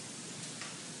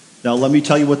 Now, let me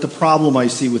tell you what the problem I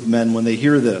see with men when they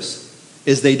hear this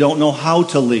is they don't know how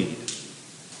to lead.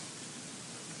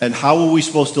 And how are we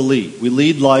supposed to lead? We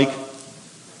lead like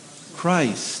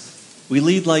Christ. We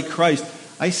lead like Christ.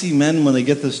 I see men when they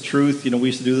get this truth, we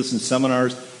used to do this in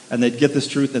seminars, and they'd get this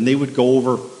truth and they would go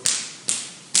over,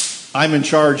 I'm in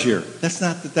charge here. That's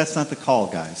not the call,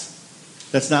 guys.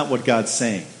 That's not what God's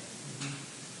saying.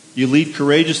 You lead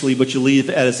courageously, but you lead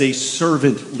as a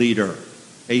servant leader.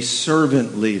 A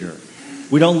servant leader.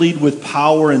 We don't lead with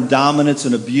power and dominance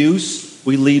and abuse.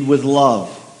 We lead with love.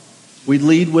 We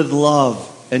lead with love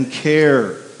and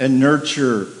care and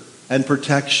nurture and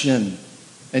protection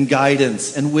and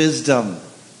guidance and wisdom.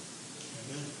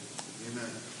 Amen.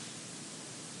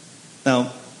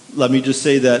 Now, let me just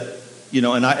say that,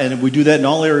 and we do that in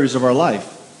all areas of our life.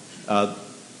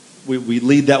 We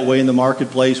lead that way in the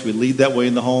marketplace. We lead that way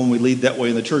in the home. We lead that way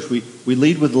in the church. We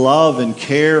lead with love and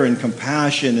care and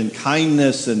compassion and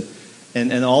kindness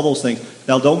and all those things.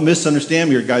 Now, don't misunderstand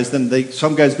me here, guys.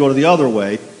 Some guys go to the other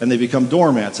way and they become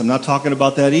doormats. I'm not talking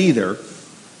about that either.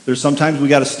 There's sometimes we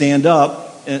got to stand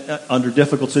up under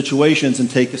difficult situations and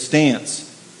take a stance,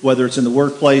 whether it's in the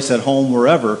workplace, at home,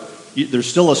 wherever. There's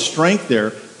still a strength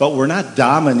there, but we're not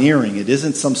domineering. It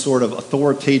isn't some sort of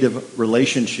authoritative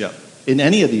relationship in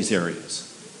any of these areas.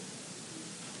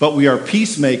 But we are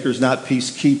peacemakers, not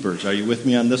peacekeepers. Are you with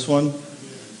me on this one?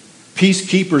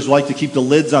 Peacekeepers like to keep the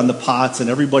lids on the pots and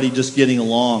everybody just getting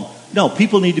along. No,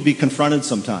 people need to be confronted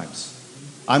sometimes.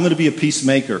 I'm going to be a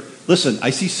peacemaker. Listen, I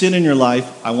see sin in your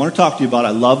life. I want to talk to you about it.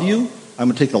 I love you. I'm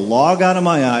going to take the log out of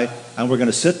my eye, and we're going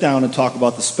to sit down and talk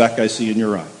about the speck I see in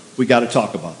your eye. We got to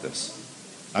talk about this.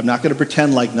 I'm not going to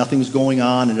pretend like nothing's going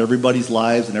on in everybody's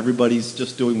lives and everybody's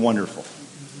just doing wonderful.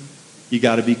 You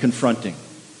got to be confronting.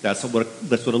 That's what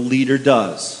a leader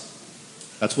does.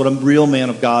 That's what a real man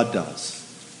of God does.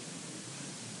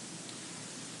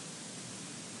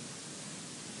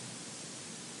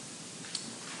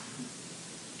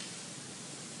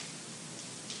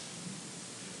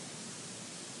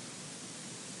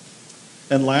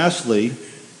 And lastly,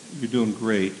 you're doing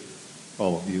great,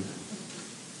 all of you.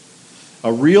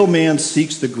 A real man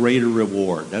seeks the greater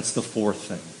reward. That's the fourth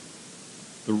thing.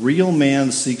 The real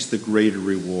man seeks the greater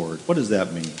reward. What does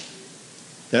that mean?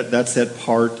 That's that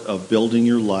part of building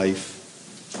your life.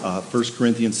 1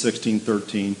 Corinthians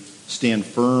 16:13. Stand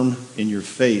firm in your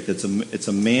faith. It's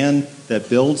a man that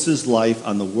builds his life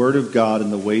on the Word of God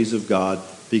and the ways of God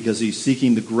because he's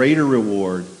seeking the greater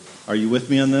reward. Are you with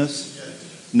me on this?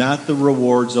 Not the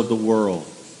rewards of the world.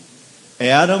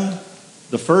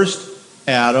 The first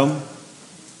Adam,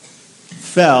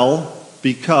 fell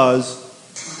because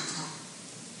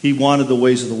he wanted the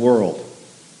ways of the world.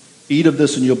 Eat of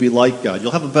this and you'll be like God.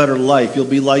 You'll have a better life. You'll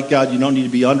be like God. You don't need to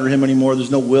be under him anymore.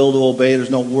 There's no will to obey. There's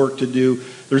no work to do.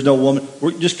 There's no woman.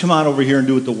 Just come on over here and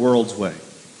do it the world's way.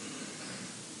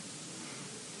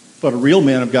 But a real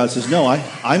man of God says, no,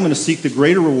 I'm going to seek the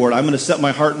greater reward. I'm going to set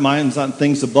my heart and minds on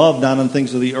things above, not on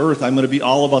things of the earth. I'm going to be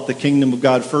all about the kingdom of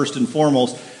God first and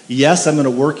foremost. Yes, I'm going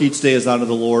to work each day as unto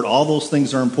the Lord. All those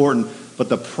things are important. But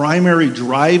the primary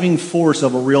driving force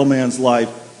of a real man's life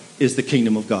is the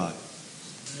kingdom of God.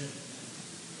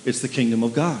 It's the kingdom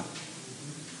of God.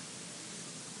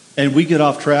 And we get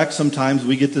off track sometimes.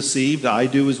 We get deceived. I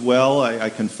do as well.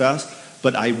 I confess.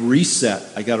 But I reset.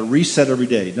 I got to reset every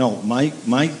day. No,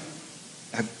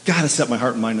 I've got to set my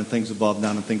heart and mind on things above,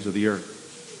 not on things of the earth.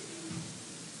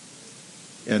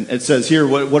 And it says here,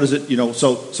 what is it?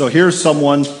 So here's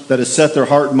someone that has set their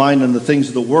heart and mind on the things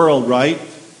of the world, right?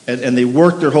 And they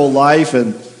work their whole life,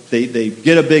 and they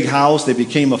get a big house. They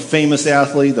became a famous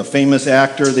athlete, a famous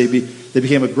actor. They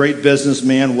became a great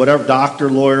businessman, whatever, doctor,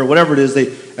 lawyer, whatever it is.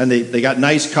 They got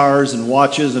nice cars and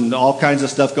watches and all kinds of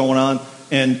stuff going on.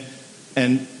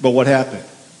 But what happened?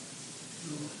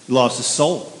 He lost his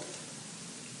soul.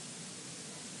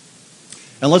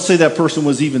 And let's say that person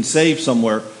was even saved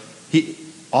somewhere.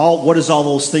 What does all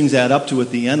those things add up to at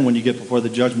the end when you get before the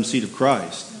judgment seat of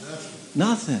Christ?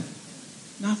 Nothing.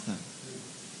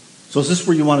 So is this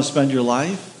where you want to spend your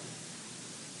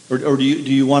life? Or do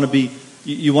you want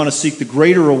to seek the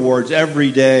greater rewards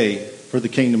every day for the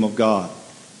kingdom of God?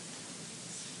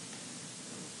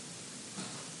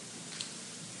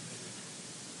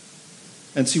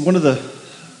 And see, one of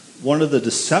the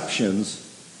deceptions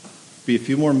Be a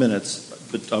few more minutes,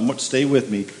 but stay with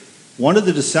me. One of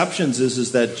the deceptions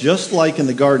is that just like in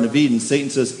the Garden of Eden, Satan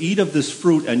says, eat of this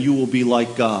fruit and you will be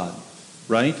like God,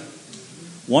 right?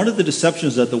 One of the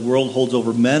deceptions that the world holds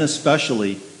over men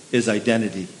especially is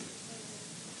identity.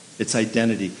 It's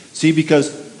identity. See,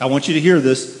 because I want you to hear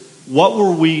this. What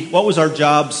was our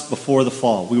jobs before the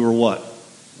fall? We were what?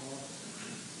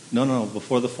 No,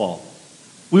 before the fall.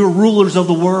 We were rulers of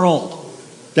the world.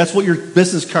 That's what your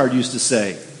business card used to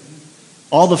say.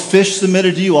 All the fish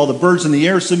submitted to you, all the birds in the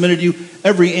air submitted to you,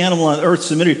 every animal on earth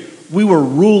submitted to you. We were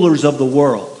rulers of the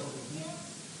world.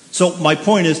 So my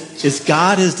point is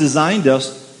God has designed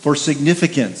us for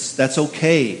significance. That's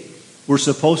okay. We're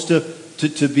supposed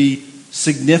to be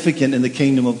significant in the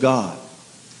kingdom of God.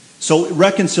 So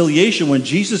reconciliation, when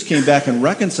Jesus came back and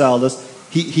reconciled us,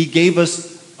 he gave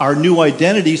us our new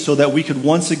identity so that we could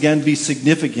once again be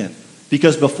significant.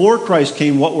 Because before Christ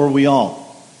came, what were we all?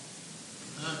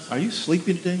 Are you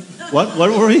sleepy today? What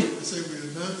were we?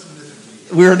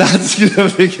 We were not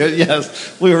significant.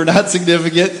 Yes, we were not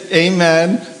significant.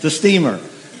 Amen. The steamer.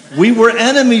 We were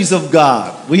enemies of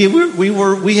God.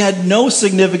 We had no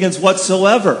significance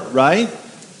whatsoever, right?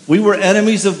 We were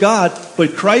enemies of God,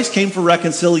 but Christ came for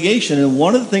reconciliation, and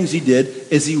one of the things he did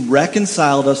is he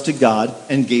reconciled us to God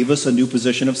and gave us a new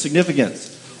position of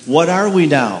significance. What are we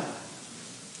now?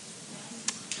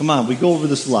 Come on, we go over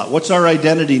this a lot. What's our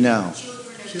identity now?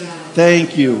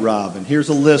 Thank you, Robin. Here's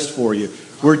a list for you.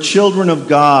 We're children of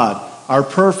God, our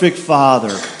perfect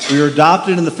Father. We are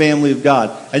adopted in the family of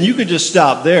God. And you could just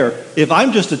stop there. If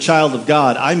I'm just a child of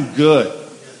God, I'm good,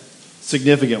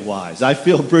 significant-wise. I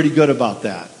feel pretty good about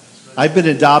that. I've been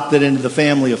adopted into the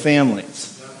family of families.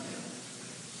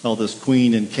 All this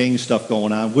queen and king stuff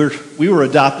going on. We were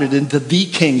adopted into the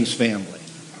king's family.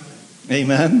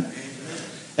 Amen?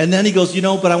 And then he goes,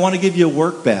 but I want to give you a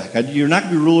work back. You're not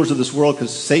going to be rulers of this world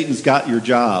because Satan's got your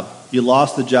job. You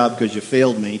lost the job because you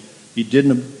failed me. You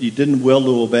didn't will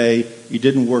to obey. You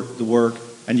didn't work the work.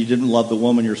 And you didn't love the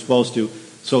woman you're supposed to.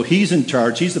 So he's in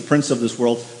charge. He's the prince of this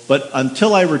world. But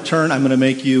until I return, I'm going to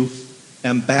make you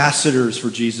ambassadors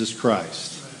for Jesus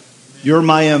Christ. You're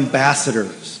my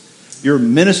ambassadors. You're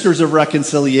ministers of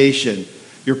reconciliation.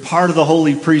 You're part of the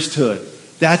holy priesthood.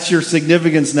 That's your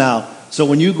significance now. So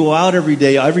when you go out every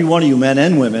day, every one of you, men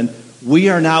and women, we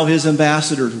are now his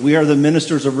ambassadors. We are the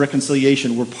ministers of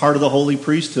reconciliation. We're part of the holy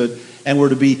priesthood, and we're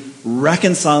to be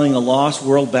reconciling a lost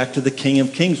world back to the King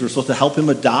of Kings. We're supposed to help him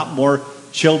adopt more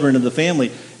children of the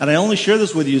family. And I only share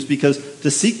this with you is because to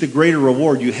seek the greater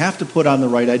reward, you have to put on the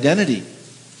right identity.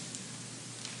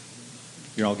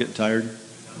 You're all getting tired?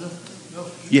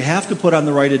 You have to put on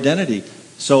the right identity.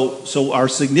 So our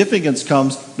significance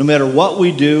comes no matter what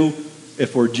we do.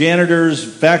 If we're janitors,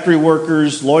 factory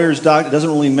workers, lawyers, doctors, it doesn't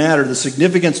really matter. The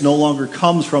significance no longer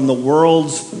comes from the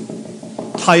world's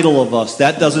title of us.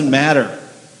 That doesn't matter.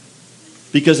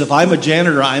 Because if I'm a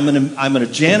janitor, I'm a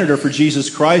janitor for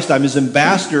Jesus Christ. I'm his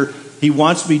ambassador. He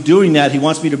wants me doing that. He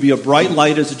wants me to be a bright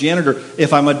light as a janitor.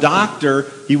 If I'm a doctor,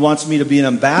 he wants me to be an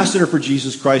ambassador for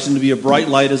Jesus Christ and to be a bright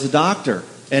light as a doctor.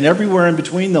 And everywhere in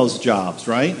between those jobs,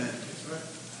 right?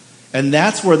 And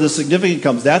that's where the significance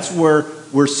comes. That's where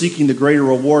we're seeking the greater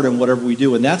reward in whatever we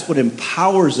do. And that's what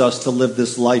empowers us to live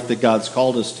this life that God's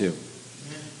called us to.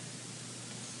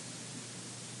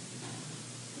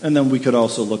 And then we could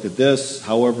also look at this.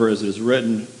 However, as it is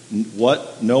written,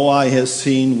 what no eye has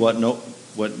seen, what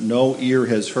no ear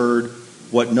has heard,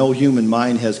 what no human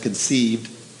mind has conceived,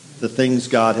 the things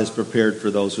God has prepared for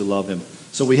those who love him.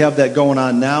 So we have that going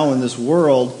on now in this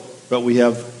world, but we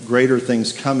have greater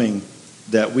things coming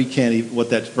that we can't even,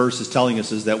 what that verse is telling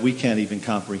us is that we can't even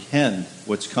comprehend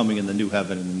what's coming in the new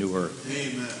heaven and the new earth.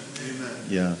 Amen. Amen.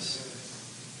 Yes.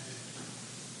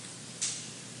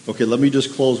 Okay, let me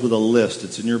just close with a list.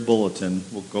 It's in your bulletin.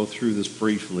 We'll go through this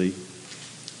briefly.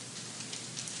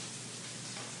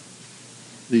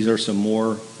 These are some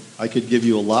more. I could give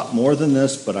you a lot more than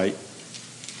this, but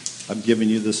I'm giving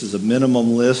you this as a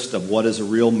minimum list of what is a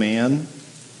real man,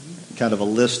 kind of a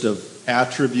list of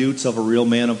attributes of a real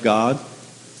man of God.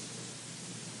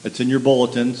 It's in your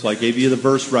bulletin, so I gave you the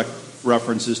verse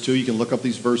references too. You can look up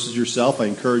these verses yourself. I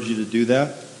encourage you to do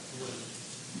that.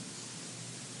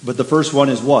 But the first one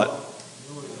is what?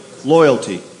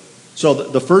 Loyalty. So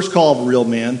the first call of a real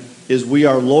man is we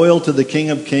are loyal to the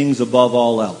King of Kings above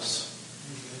all else.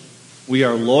 We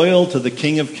are loyal to the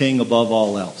King of Kings above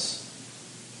all else.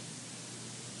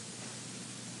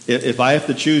 If I have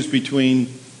to choose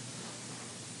between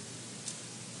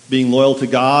being loyal to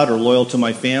God or loyal to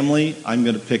my family, I'm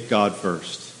going to pick God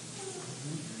first.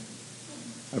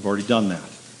 I've already done that.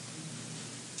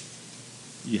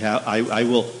 I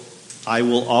will. I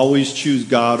will always choose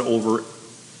God over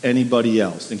anybody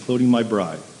else, including my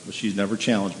bride. But she's never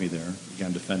challenged me there.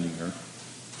 Again, defending her.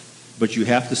 But you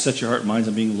have to set your heart and minds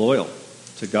on being loyal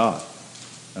to God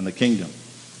and the kingdom.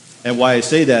 And why I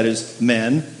say that is,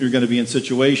 men, you're going to be in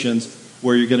situations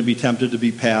where you're going to be tempted to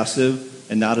be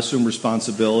passive and not assume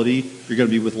responsibility. You're going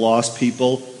to be with lost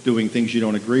people doing things you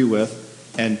don't agree with.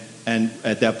 And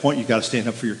at that point, you've got to stand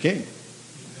up for your king.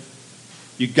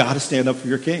 You've got to stand up for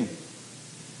your king.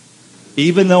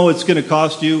 Even though it's going to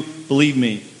cost you, believe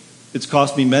me, it's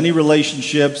cost me many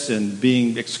relationships and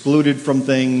being excluded from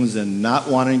things and not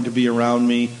wanting to be around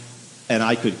me, and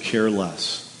I could care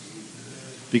less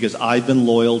because I've been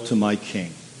loyal to my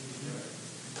king.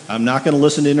 I'm not going to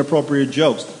listen to inappropriate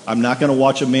jokes. I'm not going to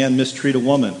watch a man mistreat a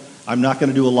woman. I'm not going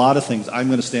to do a lot of things. I'm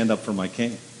going to stand up for my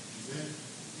king.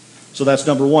 So that's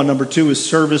number one. Number two is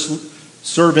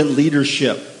servant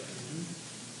leadership.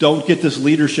 Don't get this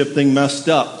leadership thing messed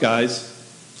up, guys.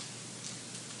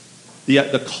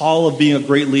 The call of being a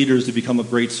great leader is to become a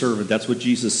great servant. That's what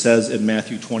Jesus says in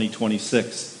Matthew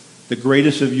 20:26. The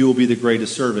greatest of you will be the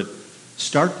greatest servant.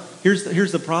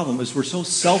 Here's the problem, is we're so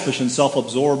selfish and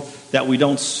self-absorbed that we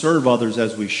don't serve others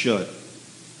as we should.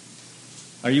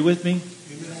 Are you with me?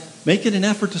 Amen. Make it an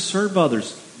effort to serve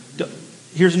others.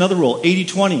 Here's another rule,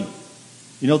 80-20.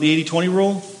 You know the 80-20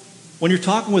 rule? When you're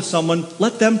talking with someone,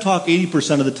 let them talk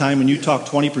 80% of the time and you talk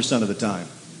 20% of the time.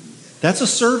 That's a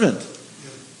servant.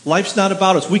 Life's not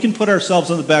about us. We can put ourselves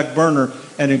on the back burner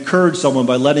and encourage someone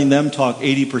by letting them talk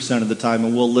 80% of the time,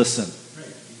 and we'll listen.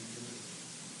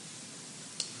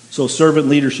 So servant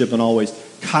leadership, and always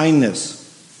kindness.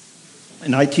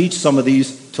 And I teach some of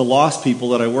these to lost people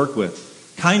that I work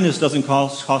with. Kindness doesn't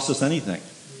cost us anything.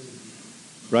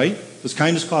 Right? Does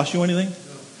kindness cost you anything?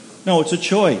 No, it's a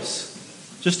choice.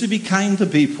 Just to be kind to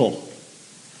people.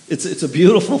 It's a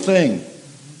beautiful thing.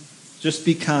 Just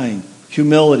be kind.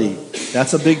 Humility.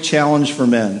 That's a big challenge for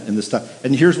men in this time.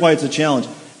 And here's why it's a challenge,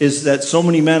 is that so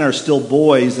many men are still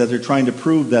boys that they're trying to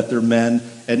prove that they're men,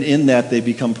 and in that they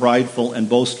become prideful and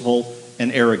boastful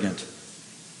and arrogant.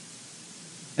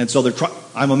 And so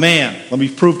I'm a man. Let me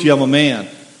prove to you I'm a man.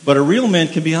 But a real man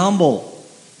can be humble.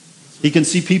 He can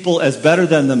see people as better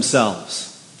than themselves.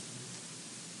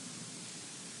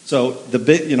 So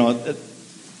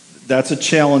that's a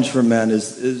challenge for men.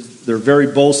 Is they're very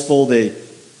boastful.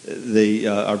 They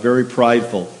are very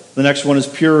prideful. The next one is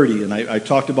purity, and I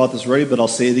talked about this already, but I'll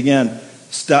say it again.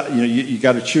 Stop. You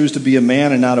got to choose to be a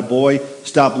man and not a boy.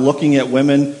 Stop looking at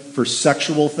women for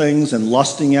sexual things and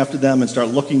lusting after them, and start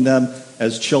looking at them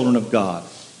as children of God.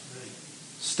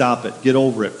 Stop it. Get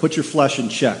over it. Put your flesh in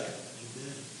check.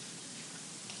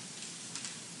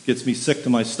 Gets me sick to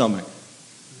my stomach.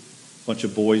 Bunch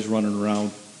of boys running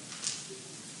around.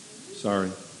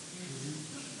 Sorry.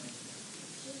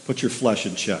 Put your flesh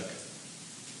in check.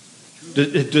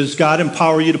 Does God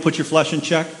empower you to put your flesh in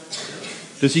check?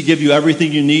 Does He give you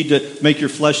everything you need to make your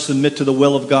flesh submit to the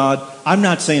will of God? I'm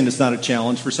not saying it's not a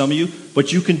challenge for some of you,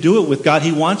 but you can do it with God.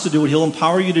 He wants to do it. He'll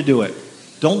empower you to do it.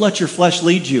 Don't let your flesh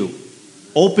lead you.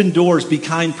 Open doors, be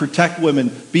kind, protect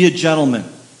women, be a gentleman.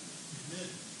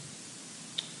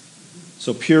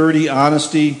 So purity,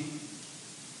 honesty,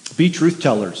 be truth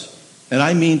tellers. And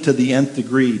I mean to the nth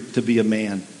degree to be a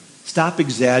man. Stop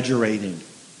exaggerating.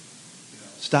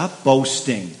 Stop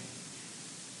boasting.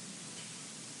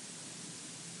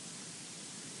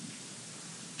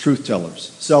 Truth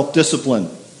tellers. Self-discipline.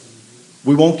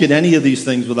 We won't get any of these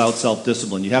things without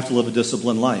self-discipline. You have to live a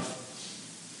disciplined life.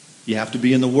 You have to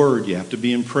be in the Word. You have to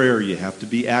be in prayer. You have to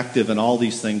be active in all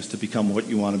these things to become what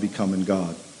you want to become in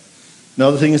God.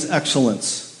 Another thing is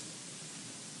excellence.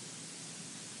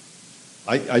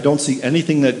 I don't see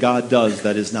anything that God does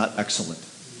that is not excellent.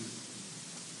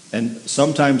 And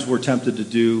sometimes we're tempted to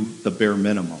do the bare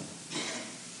minimum.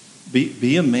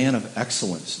 Be a man of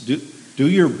excellence. Do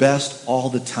your best all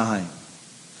the time.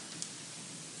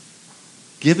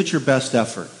 Give it your best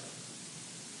effort.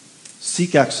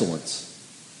 Seek excellence.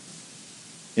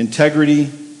 Integrity,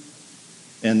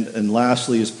 and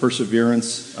lastly is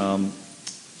perseverance. I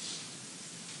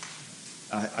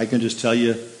can just tell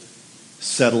you,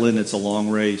 settle in, it's a long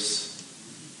race.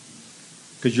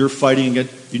 Because you're fighting it.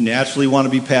 You naturally want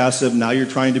to be passive. Now you're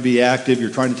trying to be active.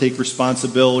 You're trying to take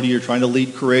responsibility. You're trying to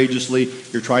lead courageously.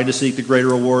 You're trying to seek the greater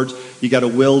rewards. You got a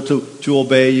will to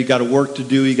obey. You got a work to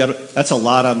do. That's a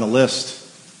lot on the list.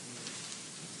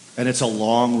 And it's a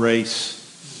long race.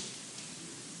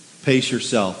 Pace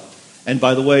yourself. And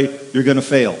by the way, you're going to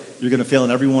fail. You're going to fail in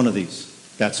every one of these.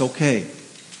 That's okay.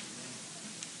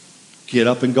 Get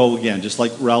up and go again. Just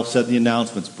like Ralph said in the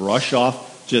announcements. Brush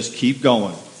off. Just keep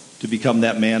going to become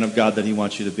that man of God that He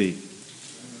wants you to be.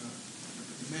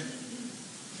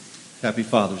 Happy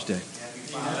Father's Day.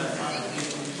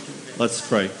 Let's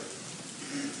pray.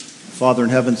 Father in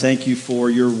heaven, thank you for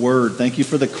your word. Thank you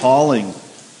for the calling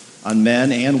on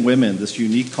men and women, this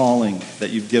unique calling that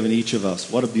you've given each of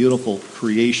us. What a beautiful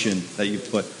creation that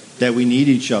you've put, that we need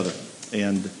each other.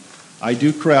 And I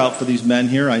do cry out for these men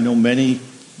here. I know many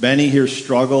here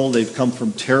struggle. They've come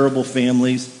from terrible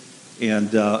families,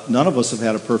 and none of us have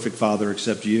had a perfect father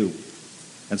except you.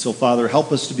 And so, Father,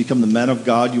 help us to become the men of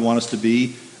God you want us to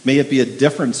be. May it be a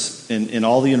difference in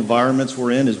all the environments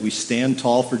we're in as we stand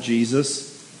tall for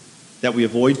Jesus, that we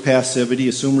avoid passivity,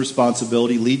 assume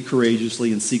responsibility, lead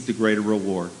courageously, and seek the greater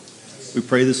reward. We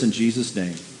pray this in Jesus'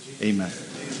 name. Amen.